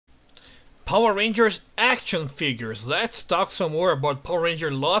Power Rangers action figures. Let's talk some more about Power Ranger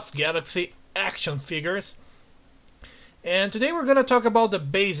Lost Galaxy action figures. And today we're gonna talk about the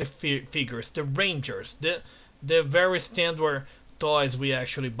basic figures, the Rangers, the very standard toys we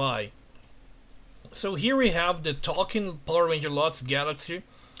actually buy. So here we have the talking Power Ranger Lost Galaxy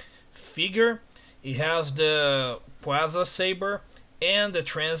figure. It has the Quasar Saber and the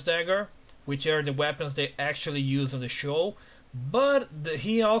Trans Dagger, which are the weapons they actually use on the show. But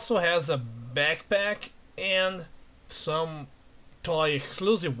he also has a backpack and some toy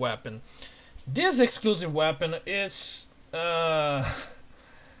exclusive weapon. This exclusive weapon is pretty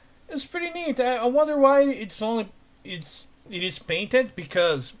neat. I wonder why it is painted,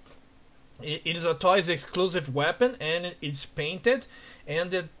 because it is a toy's exclusive weapon and it's painted, and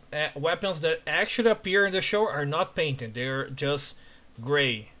the weapons that actually appear in the show are not painted. They're just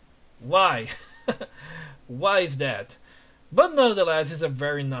gray. Why? Why is that? But nonetheless, it's a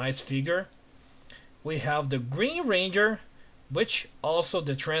very nice figure. We have the Green Ranger, which also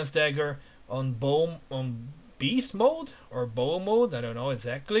the Trans Dagger on Beast mode or Bow mode, I don't know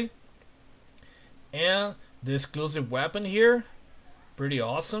exactly. And the exclusive weapon here, pretty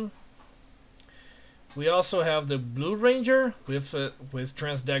awesome. We also have the Blue Ranger with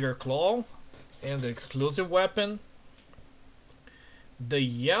Trans Dagger Claw and the exclusive weapon. The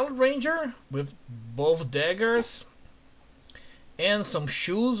Yellow Ranger with both daggers and some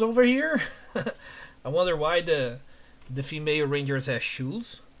shoes over here. I wonder why the female Rangers have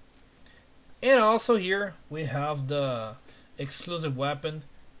shoes. And also here we have the exclusive weapon,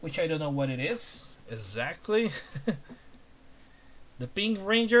 which I don't know what it is exactly. The Pink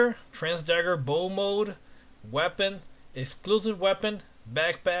Ranger, Trans Dagger Bow mode, weapon, exclusive weapon,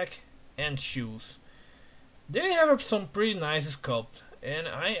 backpack, and shoes. They have some pretty nice sculpt, and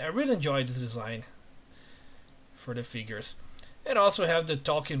I really enjoy this design for the figures. And also have the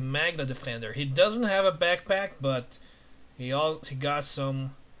talking Magna Defender. He doesn't have a backpack, but he got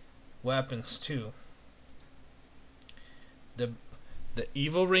some weapons too. The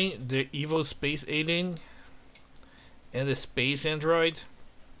evil space alien and the space android.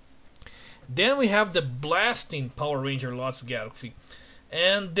 Then we have the blasting Power Ranger Lost Galaxy.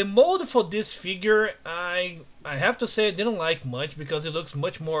 And the mold for this figure, I have to say I didn't like much, because it looks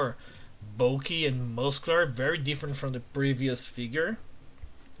much more bulky and muscular, very different from the previous figure.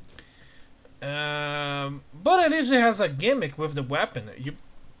 But at least it has a gimmick with the weapon.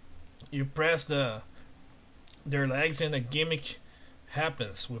 You press their legs and a gimmick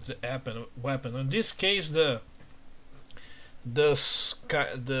happens with the weapon. In this case, the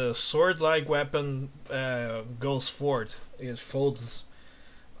sword-like weapon goes forward. It folds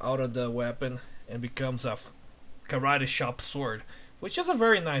out of the weapon and becomes a karate chop sword, which is a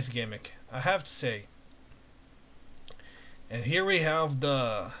very nice gimmick, I have to say. And here we have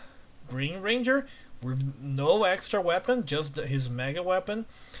the Green Ranger with no extra weapon, just his mega weapon.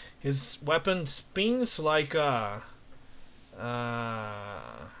 His weapon spins like some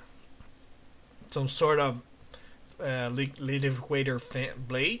sort of liquidator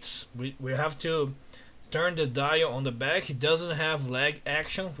blades. We have to turn the dial on the back. He doesn't have leg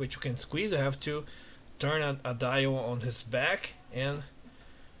action, which you can squeeze. You have to turn a dial on his back and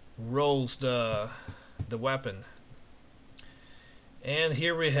rolls the weapon. And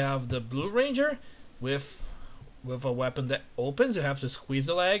here we have the Blue Ranger with a weapon that opens. You have to squeeze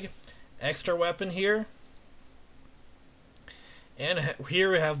the leg. Extra weapon here. And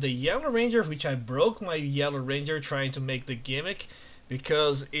here we have the Yellow Ranger, which I broke my Yellow Ranger trying to make the gimmick,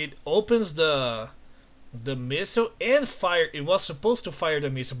 because it opens the missile and fire. It was supposed to fire the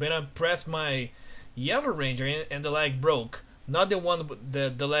missile, but I pressed my Yellow Ranger and the leg broke. Not the one with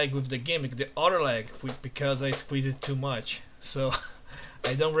the leg with the gimmick, the other leg, because I squeezed it too much. So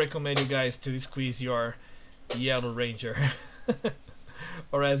I don't recommend you guys to squeeze your Yellow Ranger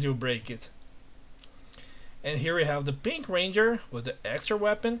or else you'll break it. And here we have the Pink Ranger with the extra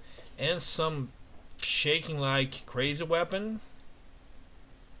weapon and some shaking like crazy weapon.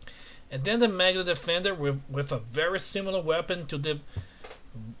 And then the Magna Defender with a very similar weapon to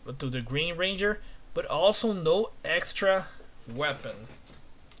the Green Ranger, but also no extra weapon.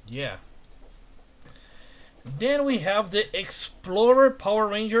 Yeah. Then we have the Explorer Power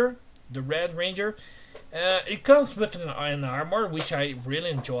Ranger, the Red Ranger. It comes with an armor, which I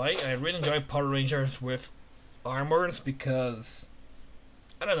really enjoy. I really enjoy Power Rangers with armors because,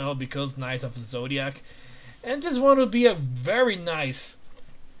 I don't know, because Knights of the Zodiac. And this one would be a very nice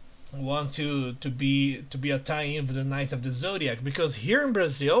one to be a tie-in with the Knights of the Zodiac, because here in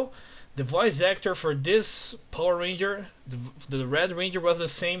Brazil the voice actor for this Power Ranger, the Red Ranger, was the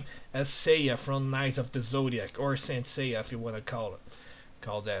same as Seiya from Knights of the Zodiac, or Saint Seiya if you want to call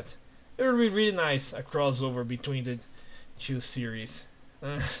that. It would be really nice, a crossover between the two series.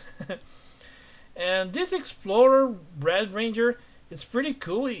 And this Explorer Red Ranger, it's pretty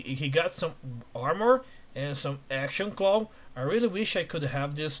cool. He got some armor and some action claw. I really wish I could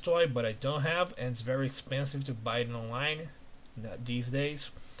have this toy, but I don't have, and it's very expensive to buy it online these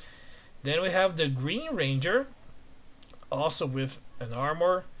days. Then we have the Green Ranger, also with an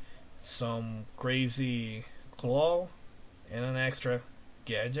armor, some crazy claw, and an extra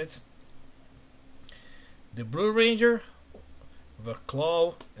gadget. The Blue Ranger with a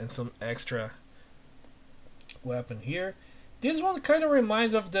claw and some extra weapon here. This one kind of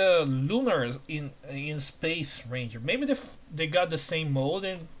reminds of the Lunar in Space Ranger. Maybe they got the same mold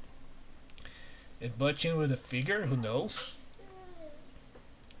and butching with the figure. Who knows?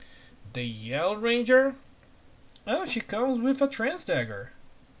 The Yellow Ranger. Oh, she comes with a trans dagger.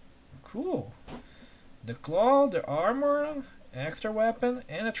 Cool. The claw, the armor, extra weapon,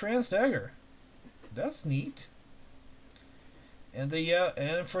 and a trans dagger. That's neat. And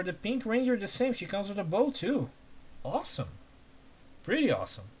and for the Pink Ranger, the same. She comes with a bow too. Awesome. Pretty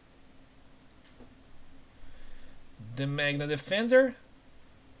awesome. The Magna Defender,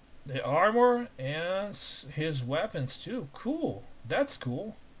 the armor, and his weapons too. Cool. That's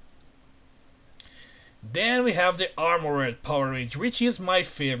cool. Then we have the Armored Power Ranger, which is my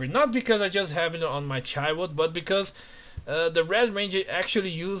favorite. Not because I just have it on my childhood, but because the Red Ranger actually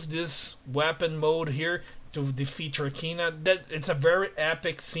used this weapon mode here to defeat Trakeena. That it's a very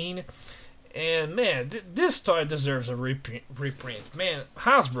epic scene. And man, this toy deserves a reprint. Man,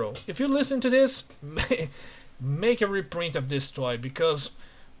 Hasbro, if you listen to this, make a reprint of this toy, because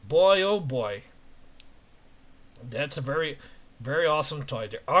boy oh boy, that's a very awesome toy.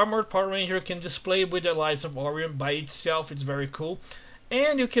 The Armored Power Ranger can display with the Lights of Orion by itself. It's very cool,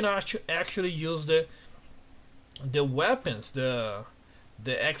 and you can actually use the weapons, the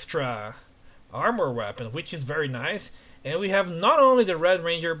extra armor weapon, which is very nice. And we have not only the Red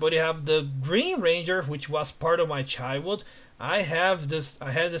Ranger, but we have the Green Ranger, which was part of my childhood. I had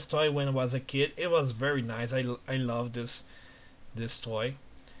this toy when I was a kid. It was very nice. I love this toy.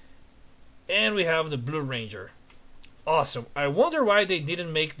 And we have the Blue Ranger. Awesome. I wonder why they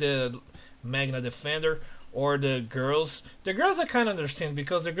didn't make the Magna Defender or the girls. The girls I kind of understand,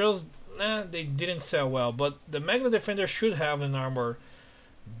 because the girls, they didn't sell well. But the Magna Defender should have an armor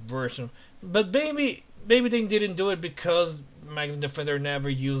version. But maybe they didn't do it because Magna Defender never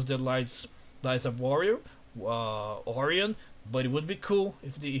used the Lights of Orion. But it would be cool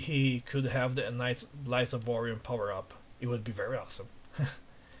if he could have the Lights of Orion power up. It would be very awesome.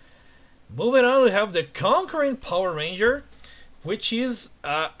 Moving on, we have the Conquering Power Ranger, which is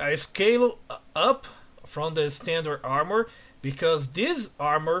a scale up from the standard armor, because this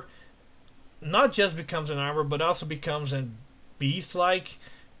armor not just becomes an armor, but also becomes a beast-like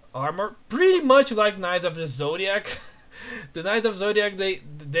armor, pretty much like Knights of the Zodiac. The Knights of Zodiac,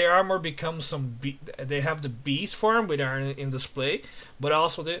 their armor becomes they have the beast form with iron in display, but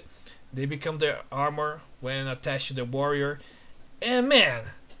also they become their armor when attached to the warrior. And man,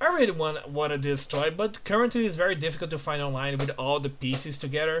 I really wanted this toy, but currently it's very difficult to find online with all the pieces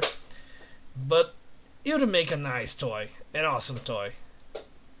together. But it would make a nice toy, an awesome toy.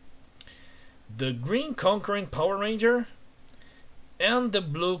 The Green Conquering Power Ranger and the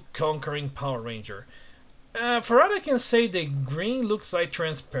Blue Conquering Power Ranger. For what I can say, the green looks like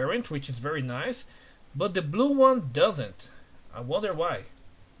transparent, which is very nice, but the blue one doesn't. I wonder why.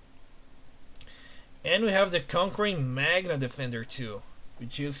 And we have the Conquering Magna Defender too,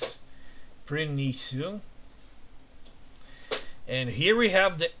 which is pretty neat too. And here we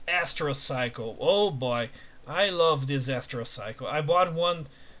have the Astro Cycle. Oh boy, I love this Astro Cycle. I bought one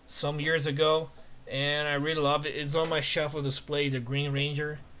some years ago and I really loved it. It's on my shelf of display, the Green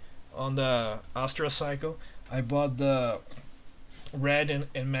Ranger on the Astro Cycle. I bought the Red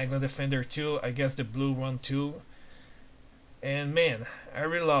and Magna Defender too. I guess the blue one too. And man, I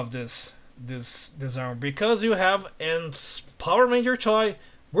really love this armor, because you have a Power Ranger toy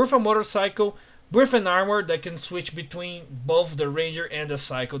with a motorcycle with an armor that can switch between both the Ranger and the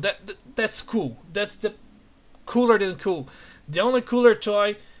Cycle. That's cool. That's the cooler than cool. The only cooler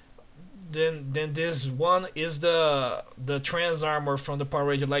toy than this one is the trans armor from the Power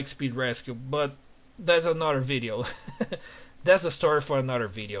Ranger Lightspeed Rescue, but that's another video. That's a story for another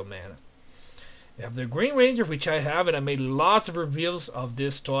video, man. You have the Green Ranger, which I have, and I made lots of reviews of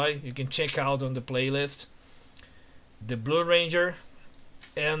this toy. You can check out on the playlist. The Blue Ranger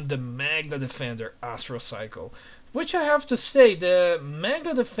and the Magna Defender Astro Cycle, which I have to say, the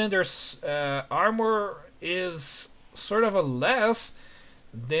Magna Defender's armor is sort of a less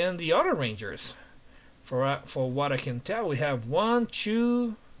than the other Rangers. For what I can tell, we have 1,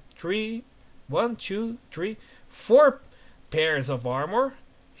 2, 4 pairs of armor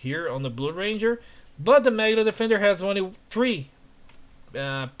here on the Blue Ranger, but the Magna Defender has only 3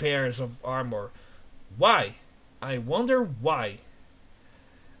 pairs of armor. Why? I wonder why.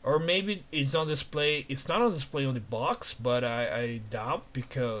 Or maybe it's on display. It's not on display on the box, but I doubt,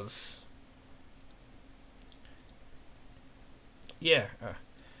 because yeah,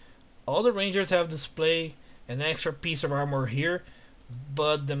 all the Rangers have display an extra piece of armor here,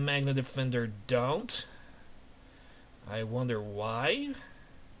 but the Magna Defender don't. I wonder why.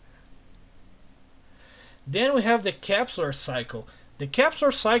 Then we have the Capsular Cycle. The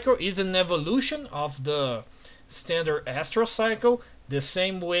Capsular Cycle is an evolution of the standard Astral Cycle, the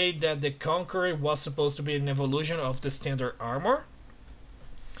same way that the Conqueror was supposed to be an evolution of the standard armor.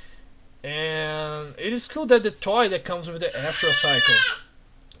 And it is cool that the toy that comes with the Astral Cycle,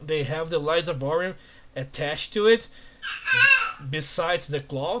 they have the Lights of Orion attached to it. Besides the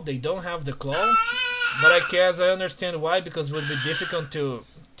claw, they don't have the claw, but I guess I understand why, because it would be difficult to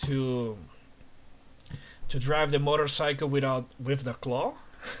drive the motorcycle with the claw.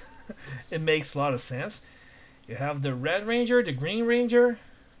 It makes a lot of sense. You have the Red Ranger, the Green Ranger,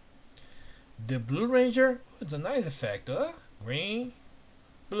 the Blue Ranger. It's a nice effect, huh? Green,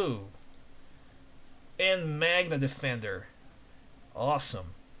 blue, and Magna Defender.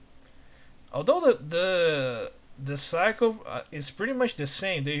 Awesome. Although the cycle is pretty much the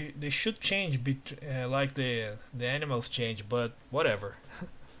same, they should change like the animals change, but whatever.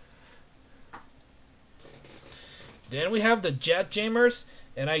 Then we have the Jet Jammers,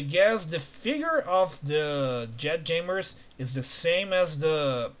 and I guess the figure of the Jet Jammers is the same as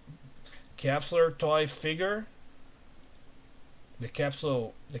the Capsular toy figure. The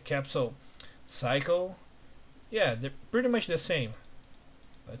capsule cycle. Yeah, they're pretty much the same.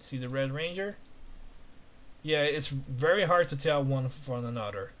 Let's see the Red Ranger. Yeah, it's very hard to tell one from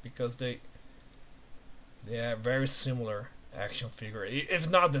another, because they are very similar action figure, if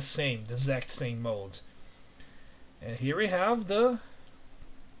not the same, the exact same mold. And here we have the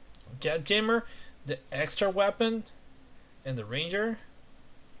Jet Jammer, the extra weapon, and the Ranger.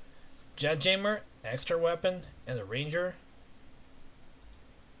 Jet Jammer, extra weapon, and the Ranger.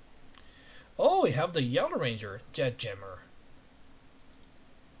 Oh, we have the Yellow Ranger, Jet Jammer.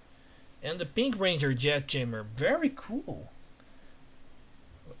 And the Pink Ranger, Jet Jammer. Very cool.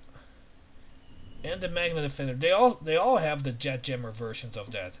 And the Magna Defender. They all have the Jet Jammer versions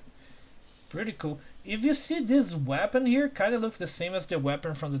of that. Pretty cool. If you see this weapon here, kind of looks the same as the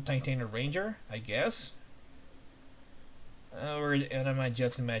weapon from the Titanium Ranger, I guess. And I might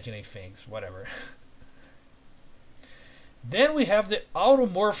just imagining things, whatever. Then we have the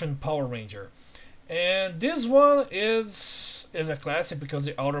Automorphin Power Ranger. And this one is a classic, because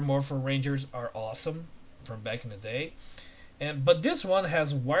the Automorphin Rangers are awesome from back in the day. But this one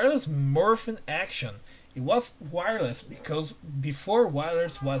has wireless morphin action. It was wireless because before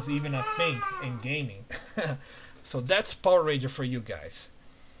wireless was even a thing in gaming. So that's Power Ranger for you guys.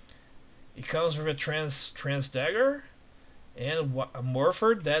 It comes with a trans dagger and a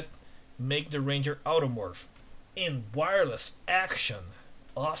morpher that make the Ranger automorph in wireless action.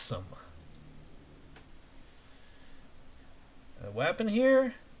 Awesome. A weapon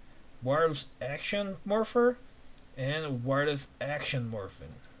here, wireless action morpher, and wireless action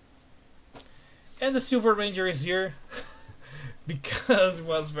morphin. And the Silver Ranger is here because it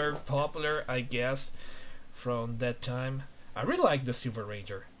was very popular, I guess, from that time. I really like the Silver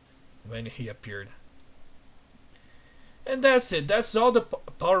Ranger when he appeared. And that's it. That's all the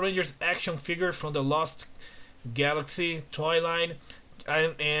Power Rangers action figures from the Lost Galaxy toy line.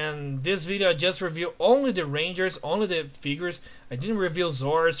 And this video I just reviewed only the Rangers, only the figures. I didn't reveal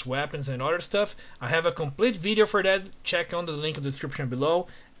Zords, weapons, and other stuff. I have a complete video for that. Check on the link in the description below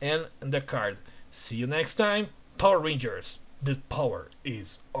and in the card. See you next time. Power Rangers, the power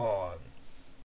is on.